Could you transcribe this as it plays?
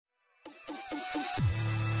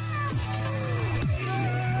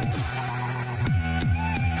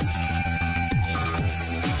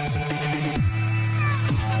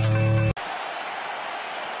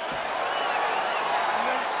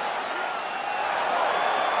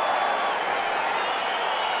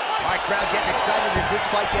crowd getting excited as this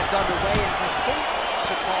fight gets underway, and I hate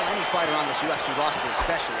to call any fighter on this UFC roster a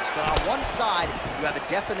specialist, but on one side, you have a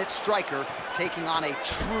definite striker taking on a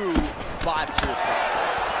true 5-tool player.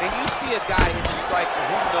 And you see a guy in the striker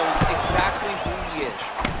who knows exactly who he is.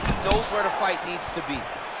 He knows where the fight needs to be.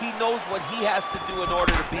 He knows what he has to do in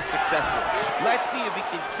order to be successful. Let's see if he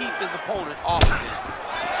can keep his opponent off of this.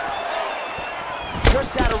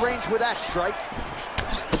 Just out of range with that strike.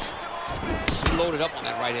 He loaded up on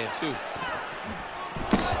that right hand, too.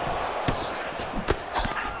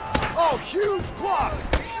 Oh, huge block!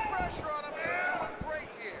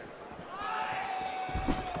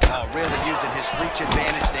 Oh, really using his reach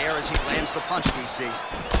advantage there as he lands the punch, DC.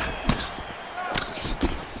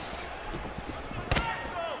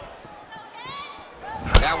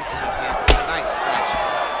 That was nice stretch.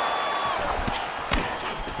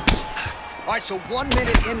 All right, so 1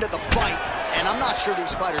 minute into the fight, and I'm not sure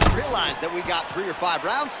these fighters realize that we got 3 or 5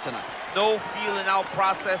 rounds tonight. No feeling out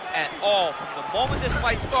process at all. From the moment this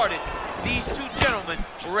fight started, these two gentlemen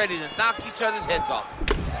were ready to knock each other's heads off.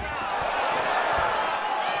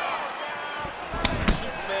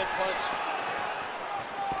 Superman punch.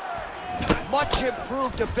 Much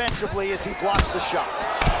improved defensively as he blocks the shot.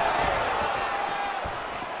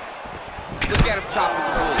 Look at him chopping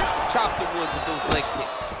the wood. Chop the wood with those leg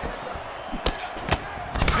kicks.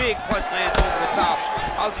 Big punch lands over the top.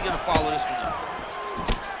 How's he gonna follow this one up?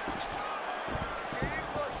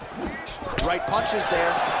 Right punches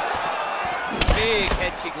there. Big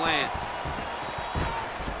head kick lands.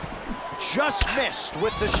 Just missed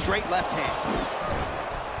with the straight left hand.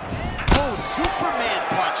 Oh, Superman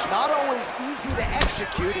punch. Not always easy to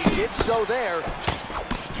execute. He did so there.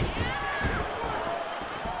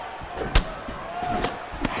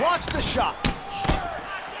 Blocks the shot.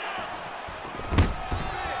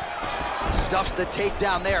 Stuffs the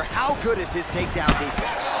takedown there. How good is his takedown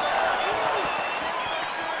defense?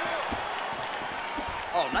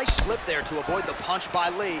 Oh, nice slip there to avoid the punch by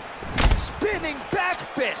Lee. Spinning back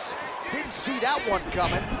fist. Didn't see that one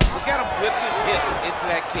coming. Look at him whip his hip into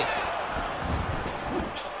that kick.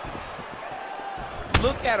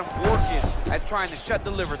 Look at him working at trying to shut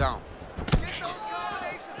the liver down.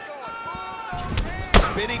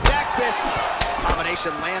 Spinning back fist.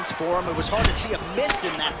 Combination lands for him. It was hard to see a miss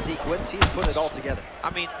in that sequence. He's put it all together. I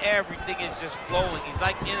mean, everything is just flowing. He's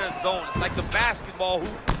like in a zone. It's like the basketball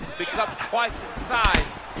hoop becomes twice in size.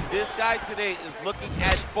 This guy today is looking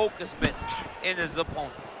at focus mitts in his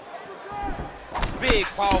opponent. Big,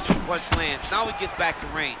 powerful punch lands. Now he gets back to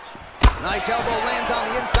range. Nice elbow lands on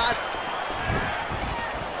the inside.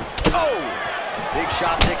 Oh! Big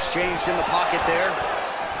shots exchanged in the pocket there.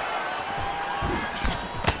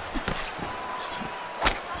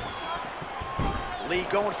 Lee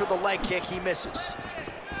going for the leg kick, he misses.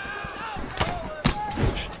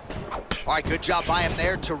 All right, good job by him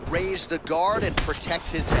there to raise the guard and protect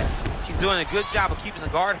his head. He's doing a good job of keeping the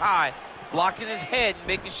guard high, blocking his head, and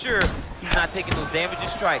making sure he's not taking those damaging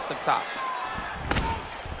strikes up top.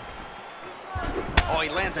 Oh, he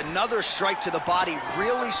lands another strike to the body,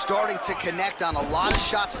 really starting to connect on a lot of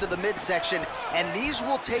shots to the midsection, and these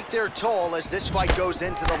will take their toll as this fight goes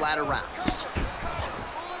into the latter rounds.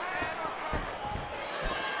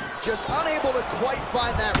 Just unable to quite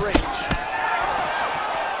find that range.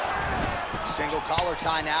 Single collar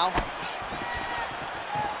tie now.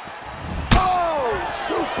 Oh,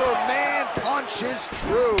 Superman punch is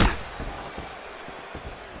true.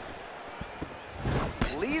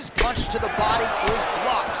 Lee's punch to the body is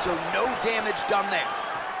blocked, so no damage done there.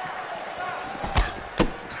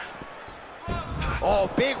 Oh,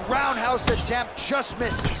 big roundhouse attempt, just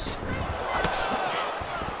misses.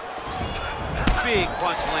 Big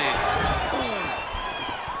punch land. Ooh.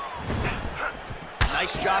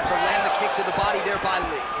 Nice job to land the kick to the body there by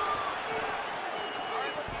Lee.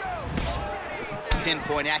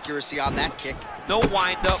 Pinpoint accuracy on that kick. No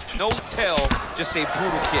wind up, no tail, just a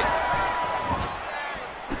brutal kick.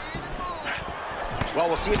 Well,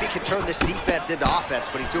 we'll see if he can turn this defense into offense,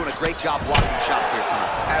 but he's doing a great job blocking shots here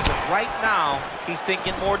tonight. As of right now, he's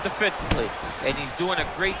thinking more defensively, and he's doing a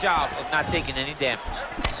great job of not taking any damage.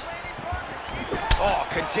 Oh,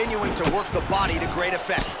 continuing to work the body to great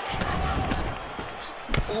effect.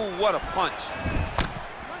 Ooh, what a punch.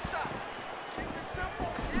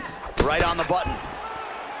 Right on the button.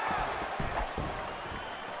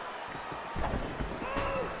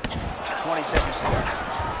 Got 20 seconds to go.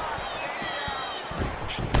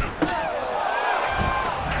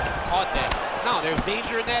 Caught that. Now, there's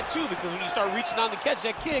danger in that, too, because when you start reaching on to catch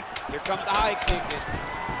that kick, here comes the high kick,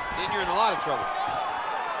 and then you're in a lot of trouble.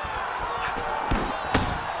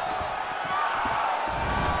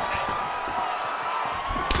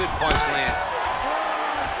 Good punch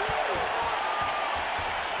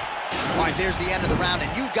There's the end of the round,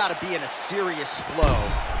 and you've got to be in a serious flow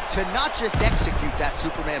to not just execute that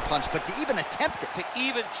Superman punch, but to even attempt it. To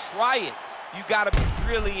even try it, you got to be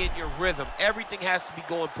really in your rhythm. Everything has to be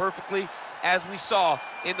going perfectly, as we saw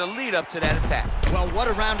in the lead up to that attack. Well, what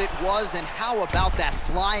a round it was, and how about that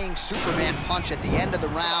flying Superman punch at the end of the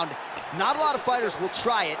round? Not a lot of fighters will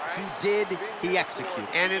try it. He did, he executed.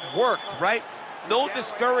 And it worked, right? No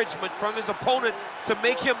discouragement from his opponent to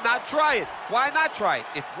make him not try it. Why not try it?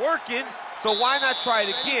 It's working, so why not try it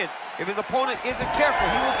again? If his opponent isn't careful,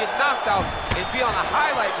 he will get knocked out and be on a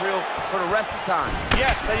highlight reel for the rest of the time.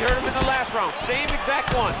 Yes, they heard him in the last round. Same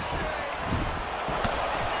exact one.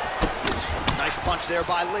 Nice punch there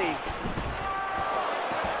by Lee.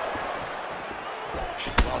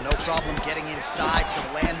 Well, no problem getting inside to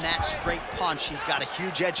land that straight punch. He's got a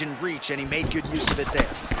huge edge and reach, and he made good use of it there.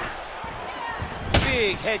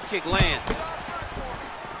 Big head kick land.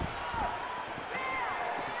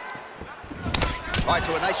 All right,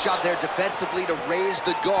 so a nice shot there defensively to raise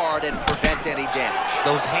the guard and prevent any damage.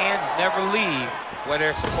 Those hands never leave where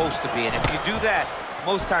they're supposed to be, and if you do that,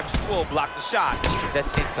 most times you will block the shot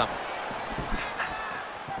that's incoming.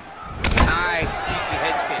 Nice, sneaky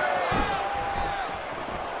head kick.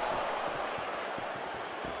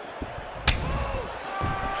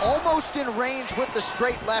 Almost in range with the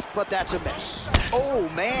straight left, but that's a miss. Oh,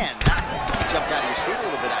 man. You jumped out of your seat a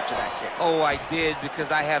little bit after that kick. Oh, I did,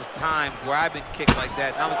 because I have times where I've been kicked like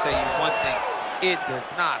that. And I'm going to tell you one thing, it does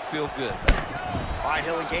not feel good. All right,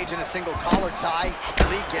 he'll engage in a single collar tie.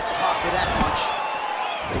 Lee gets caught with that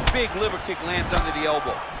punch. Big liver kick lands under the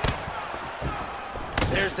elbow.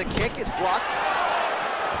 There's the kick, it's blocked.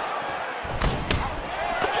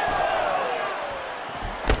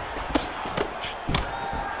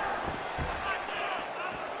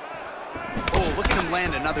 Oh, look at him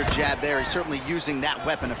land another jab there. He's certainly using that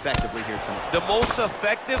weapon effectively here tonight. The most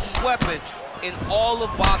effective weapon in all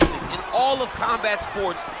of boxing, in all of combat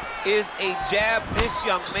sports, is a jab. This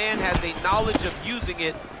young man has a knowledge of using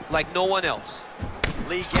it like no one else.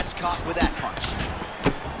 Lee gets caught with that punch.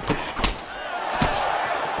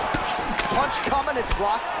 Punch coming, it's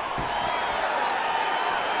blocked.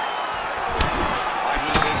 All right, he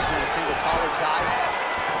engages in a single collar tie.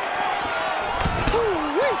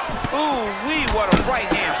 Ooh-wee, what a right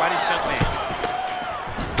hand by this young man.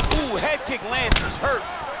 Ooh, head kick lands, he's hurt.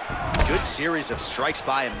 Good series of strikes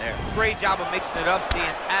by him there. Great job of mixing it up,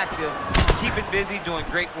 staying active, keeping busy, doing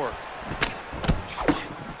great work.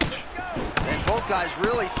 And both guys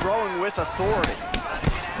really throwing with authority.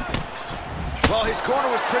 Well, his corner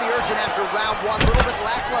was pretty urgent after round one. A little bit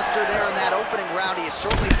lackluster there in that opening round. He has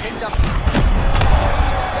certainly picked up.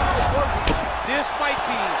 This might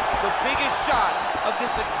be the biggest shot of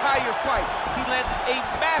this entire fight. He landed a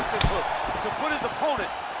massive hook to put his opponent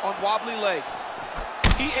on wobbly legs.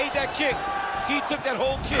 He ate that kick. He took that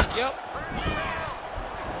whole kick, yep.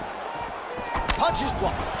 Punch is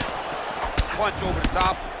blocked. Punch over the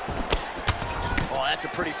top. Oh, that's a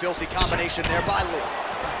pretty filthy combination there by Lee.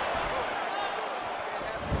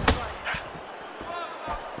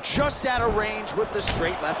 Just out of range with the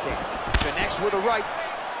straight left hand. Connects with a right.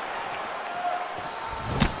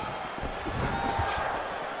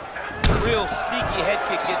 Real sneaky head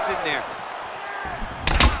kick gets in there.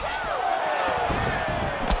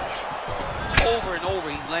 Over and over,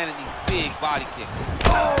 he's landing these big body kicks.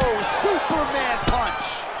 Oh, Superman punch.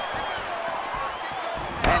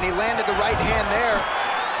 And he landed the right hand there.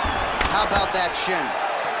 How about that shin?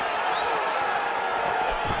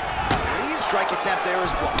 Lee's strike attempt there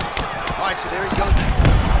is blocked. All right, so there he goes.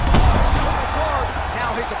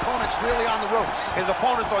 Now his opponent's really on the ropes. His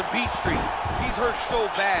opponent's on Beat Street. He's hurt so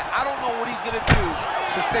bad. I don't know what he's going to do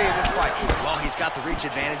to stay in this fight. Well, he's got the reach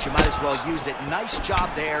advantage. You might as well use it. Nice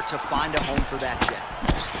job there to find a home for that jab.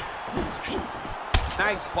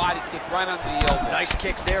 Nice body kick right under the elbow. Nice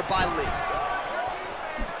kicks there by Lee.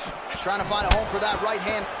 Trying to find a home for that right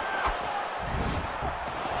hand.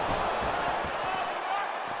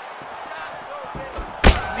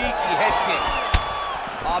 Sneaky head kick.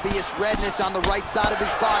 Obvious redness on the right side of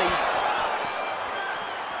his body.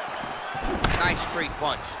 Nice straight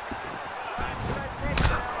punch.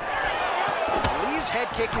 Lee's head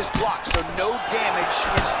kick is blocked, so no damage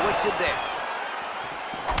inflicted there.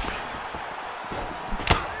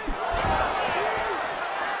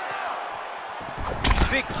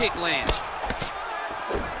 Big kick lands.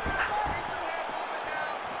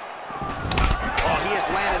 Oh, he has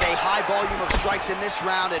landed a high volume of strikes in this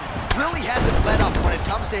round and really hasn't let up when it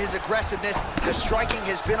comes to his aggressiveness. The striking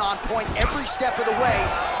has been on point every step of the way.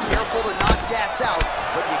 Careful to not gas out,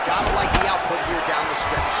 but you gotta like the output here down the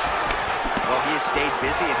stretch. Well, he is has stayed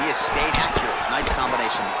busy and he has stayed accurate. Nice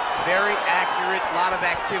combination. Very accurate, a lot of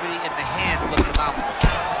activity, and the hands look phenomenal.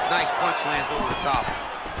 Nice punch lands over the top.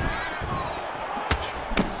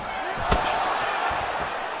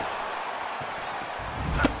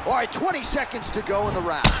 All right, 20 seconds to go in the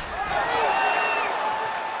round.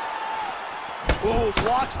 Ooh,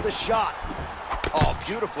 blocks the shot. Oh,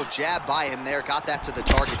 beautiful jab by him there. Got that to the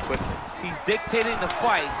target quickly. He's dictating the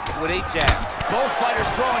fight with a jab. Both fighters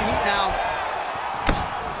throwing heat now.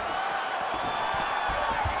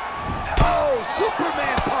 Oh,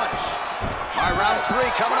 Superman punch. All right, round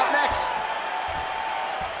 3 coming up next.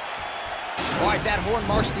 All right, that horn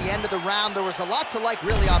marks the end of the round. There was a lot to like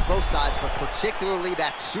really on both sides, but particularly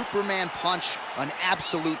that Superman punch, an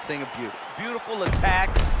absolute thing of beauty. Beautiful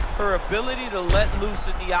attack. Her ability to let loose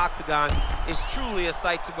in the octagon is truly a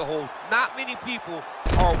sight to behold. Not many people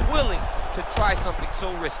are willing to try something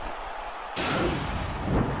so risky. Nice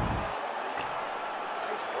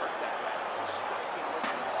work that round. The striking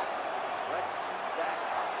looks awesome. Let's keep that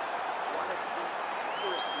up. Want to see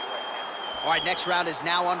accuracy right now. All right, next round is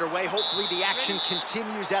now underway. Hopefully the action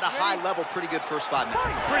continues at a high level. Pretty good first 5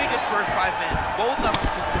 minutes. Pretty good first 5 minutes. Both of them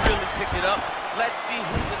can really pick it up. Let's see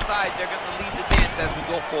who decides they're going to lead the dance as we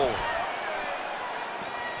go forward.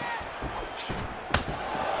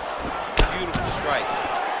 Beautiful strike.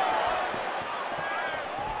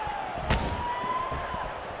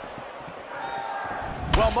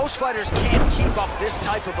 Well, most fighters can't keep up this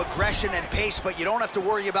type of aggression and pace, but you don't have to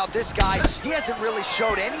worry about this guy. He hasn't really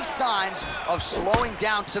showed any signs of slowing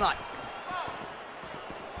down tonight.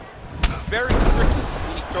 He's very tricky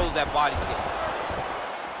when he throws that body kick.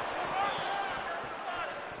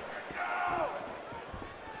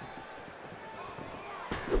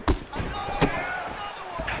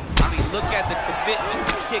 Look at the commitment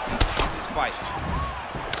to kicking in this fight.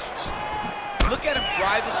 Look at him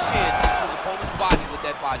drive his shin into his opponent's body with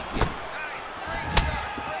that body kick.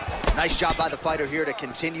 Nice job by the fighter here to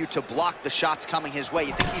continue to block the shots coming his way.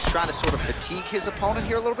 You think he's trying to sort of fatigue his opponent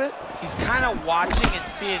here a little bit? He's kind of watching and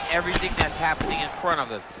seeing everything that's happening in front of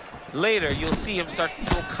him. Later, you'll see him start to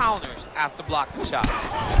throw counters after blocking shots.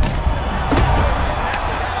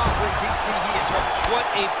 What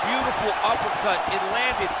a beautiful uppercut. It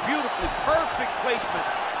landed beautifully. Perfect placement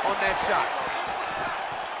on that shot.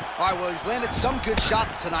 All right, well, he's landed some good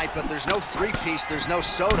shots tonight, but there's no three-piece, there's no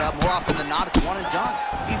soda. More often than not, it's one and done.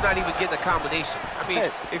 He's not even getting a combination. I mean,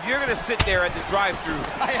 if you're going to sit there at the drive-thru,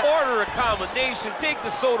 order a combination, take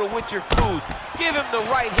the soda with your food, give him the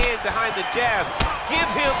right hand behind the jab, give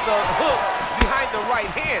him the hook behind the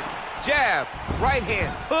right hand. Jab, right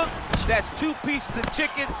hand, hook. That's 2 pieces of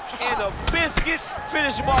chicken and a biscuit.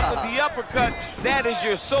 Finish him off with the uppercut. That is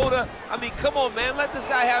your soda. I mean, come on, man. Let this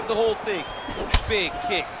guy have the whole thing. Big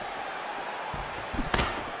kick.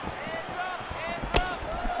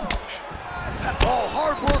 Oh,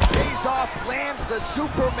 hard work pays off. Lands the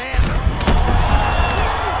Superman.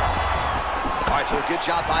 All right, so a good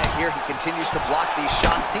job by him here. He continues to block these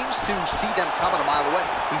shots. Seems to see them coming a mile away.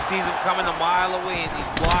 He sees them coming a mile away, and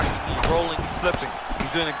he's blocking, he's rolling, he's slipping. He's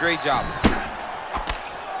doing a great job.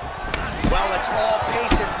 Well, it's all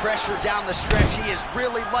pace and pressure down the stretch. He is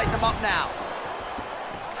really lighting them up now.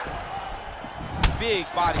 Big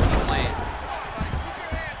body kick land.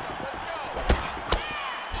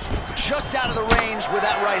 Just out of the range with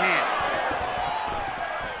that right hand.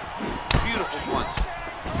 Beautiful punch.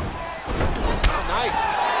 Nice.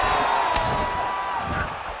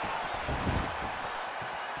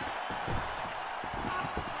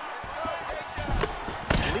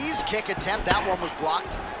 Lee's kick attempt, that one was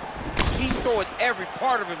blocked. He's throwing every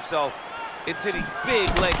part of himself into these big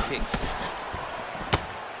leg kicks.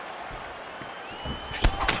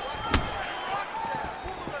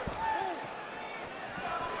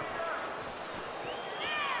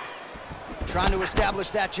 Trying to establish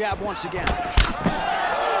that jab once again.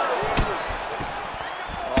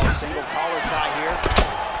 Oh, single collar tie here.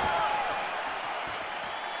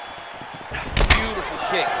 Beautiful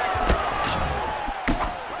kick.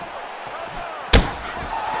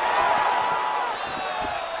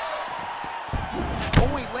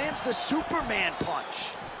 Oh, he lands the Superman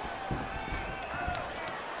punch.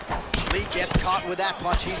 Lee gets caught with that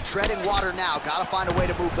punch. He's treading water now. Gotta find a way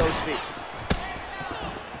to move those feet.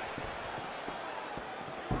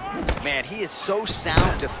 Man, he is so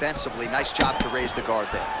sound defensively. Nice job to raise the guard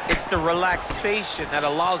there. It's the relaxation that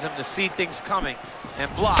allows him to see things coming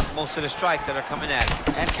and block most of the strikes that are coming at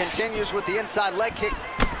him. And continues with the inside leg kick.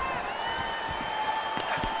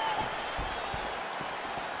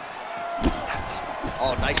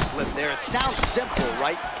 Oh, nice slip flip there. It sounds simple,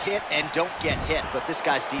 right? Hit and don't get hit, but this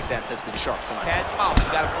guy's defense has been sharp tonight. Cat and mouse.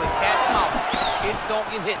 You got to play cat and mouse. Hit, don't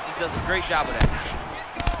get hit. He does a great job of that.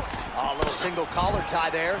 A little single collar tie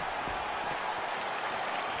there.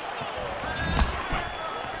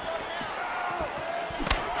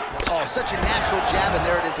 Oh, such a natural jab, and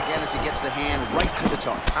there it is again as he gets the hand right to the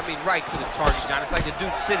target. I mean, right to the target, John. It's like the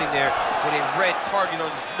dude sitting there with a red target on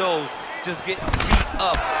his nose, just getting beat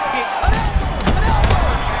up. An elbow!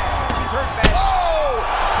 He's hurt bad. Oh!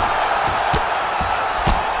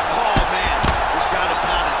 Oh, man. This ground and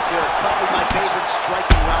pound is good. Probably my favorite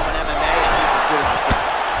striking realm in MMA, and he's as good as it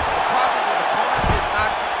gets. The problem is the opponent is not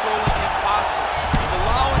controlling his posture. He's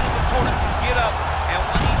allowing his opponent to get up, and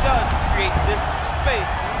when he does, he creates this space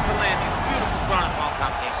to land these beautiful ground and pound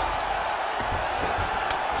combinations.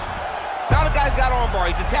 Now the guy's got armbar.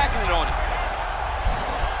 He's attacking it on him.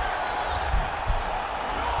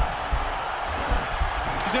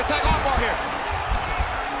 He's gonna attack armbar here.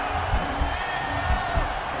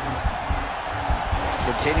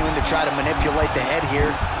 Continuing to try to manipulate the head here.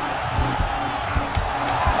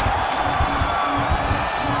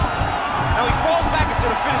 Now he falls back into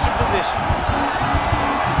the finishing position.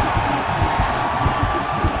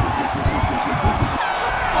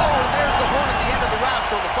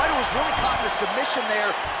 So the fighter was really caught in a submission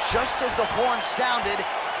there just as the horn sounded.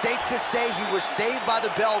 Safe to say he was saved by the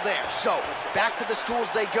bell there. So back to the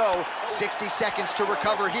stools they go. 60 seconds to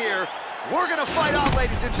recover here. We're going to fight on,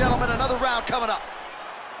 ladies and gentlemen. Another round coming up.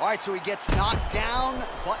 All right, so he gets knocked down,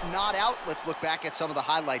 but not out. Let's look back at some of the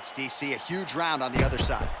highlights, DC. A huge round on the other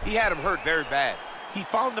side. He had him hurt very bad. He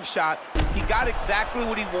found the shot. He got exactly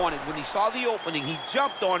what he wanted. When he saw the opening, he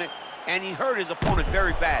jumped on it, and he hurt his opponent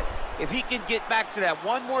very bad. If he can get back to that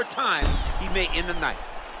one more time, he may end the night.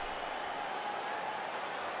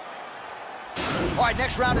 All right,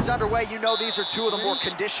 next round is underway. You know these are two of the more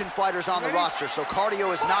conditioned fighters on the roster, so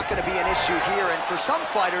cardio is not going to be an issue here. And for some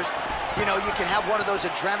fighters, you know, you can have one of those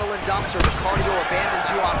adrenaline dumps or the cardio abandons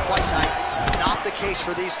you on fight night. Not the case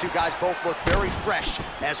for these two guys. Both look very fresh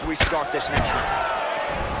as we start this next round.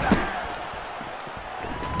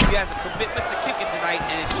 He has a commitment to kicking tonight,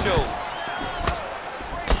 and it shows.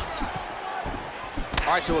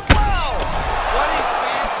 All right, so what a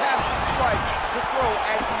fantastic strike to throw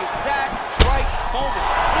at the exact right moment.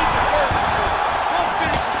 He deserves this moment. Won't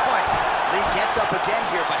finish his fight. Lee gets up again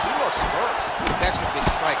here, but he looks hurt. That's a big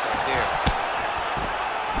strike right there.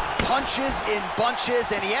 Punches in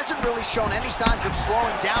bunches, and he hasn't really shown any signs of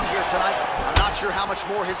slowing down here tonight. I'm not sure how much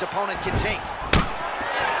more his opponent can take.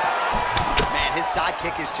 Man, his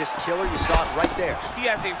sidekick is just killer. You saw it right there. He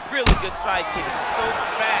has a really good sidekick. He's so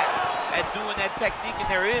fast at doing that technique, and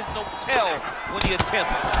there is no tell when he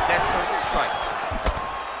attempts that certain strike.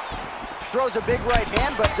 Throws a big right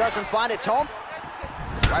hand, but doesn't find its home.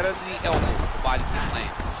 Right under the elbow, the body kick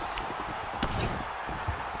lands.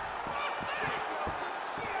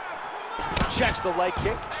 Checks the leg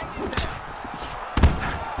kick.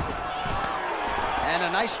 And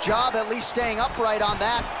a nice job at least staying upright on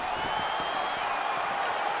that.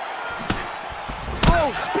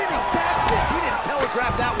 Oh, spinning back fist. He didn't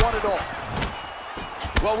telegraph that one at all.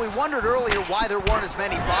 Well, we wondered earlier why there weren't as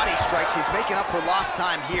many body strikes. He's making up for lost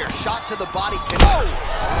time here. Shot to the body. Oh! He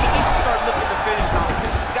needs to start looking to finish now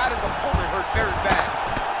because he's got his opponent hurt very bad.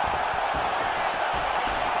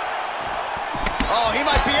 Oh, he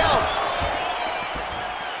might be out.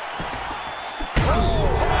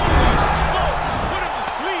 Put him to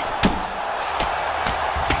sleep.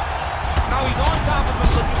 Now he's on top of him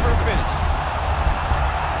looking for a finish.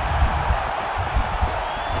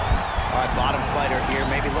 All right, bottom fighter here,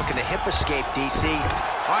 maybe looking to hip escape, DC.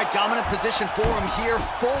 All right, dominant position for him here,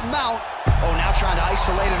 full mount. Oh, now trying to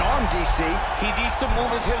isolate an arm, DC. He needs to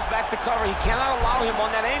move his hips back to cover. He cannot allow him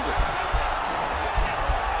on that angle.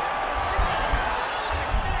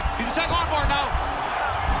 He's attacking armbar now.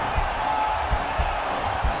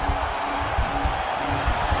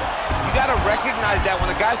 You got to recognize that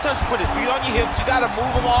when a guy starts to put his feet on your hips, you got to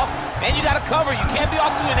move him off, and you got to cover. You can't be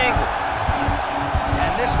off to an angle.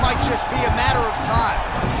 And this might just be a matter of time.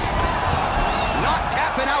 Not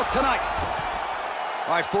tapping out tonight.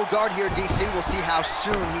 All right, full guard here, DC. We'll see how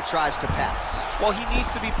soon he tries to pass. Well, he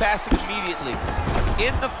needs to be passing immediately.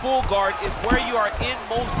 In the full guard is where you are in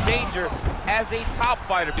most danger as a top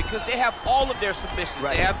fighter because they have all of their submissions.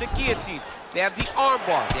 Right. They have the guillotine, they have the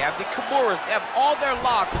armbar, they have the kimuras, they have all their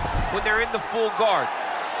locks when they're in the full guard.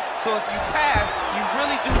 So if you pass, you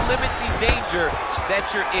really do limit the danger that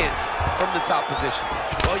you're in from the top position.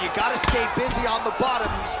 Well, you got to stay busy on the bottom.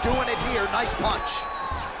 He's doing it here. Nice punch.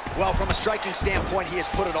 Well, from a striking standpoint, he has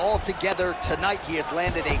put it all together tonight. He has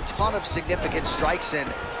landed a ton of significant strikes, and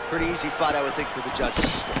pretty easy fight, I would think, for the judges to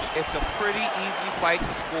score. It's a pretty easy fight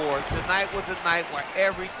to score. Tonight was a night where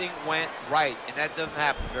everything went right, and that doesn't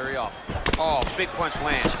happen very often. Oh, big punch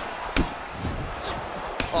lands.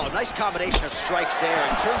 Oh, nice combination of strikes there.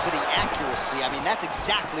 In terms of the accuracy, I mean, that's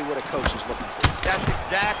exactly what a coach is looking for. That's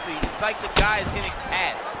exactly. It's like the guy is hitting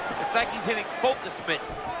pads. It's like he's hitting focus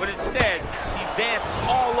mitts, but instead, he's dancing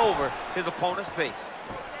all over his opponent's face.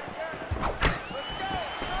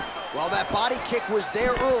 Well, that body kick was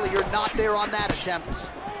there earlier, not there on that attempt.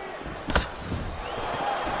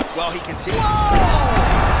 Well, he continues.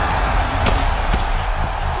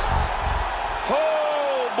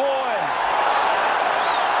 Oh, boy.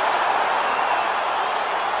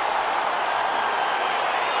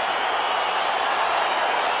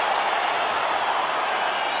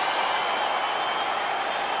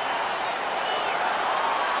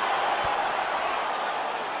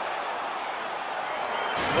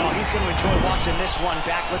 Well, he's going to enjoy watching this one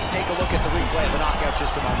back. Let's take a look at the replay of the knockout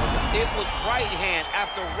just a moment ago. It was right hand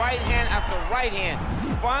after right hand after right hand.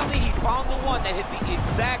 Finally, he found the one that hit the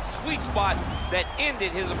exact sweet spot that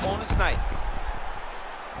ended his opponent's night.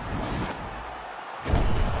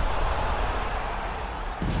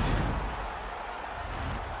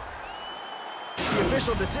 The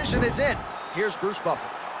official decision is in. Here's Bruce Buffer.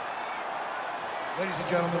 Ladies and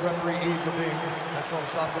gentlemen, referee E. Gavin has called a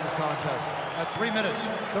stop to this contest at 3 minutes,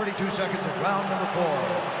 32 seconds of round number 4.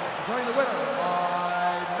 Declaring the winner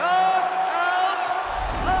by knockout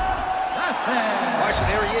assassin. All right, so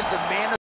there he is, the man of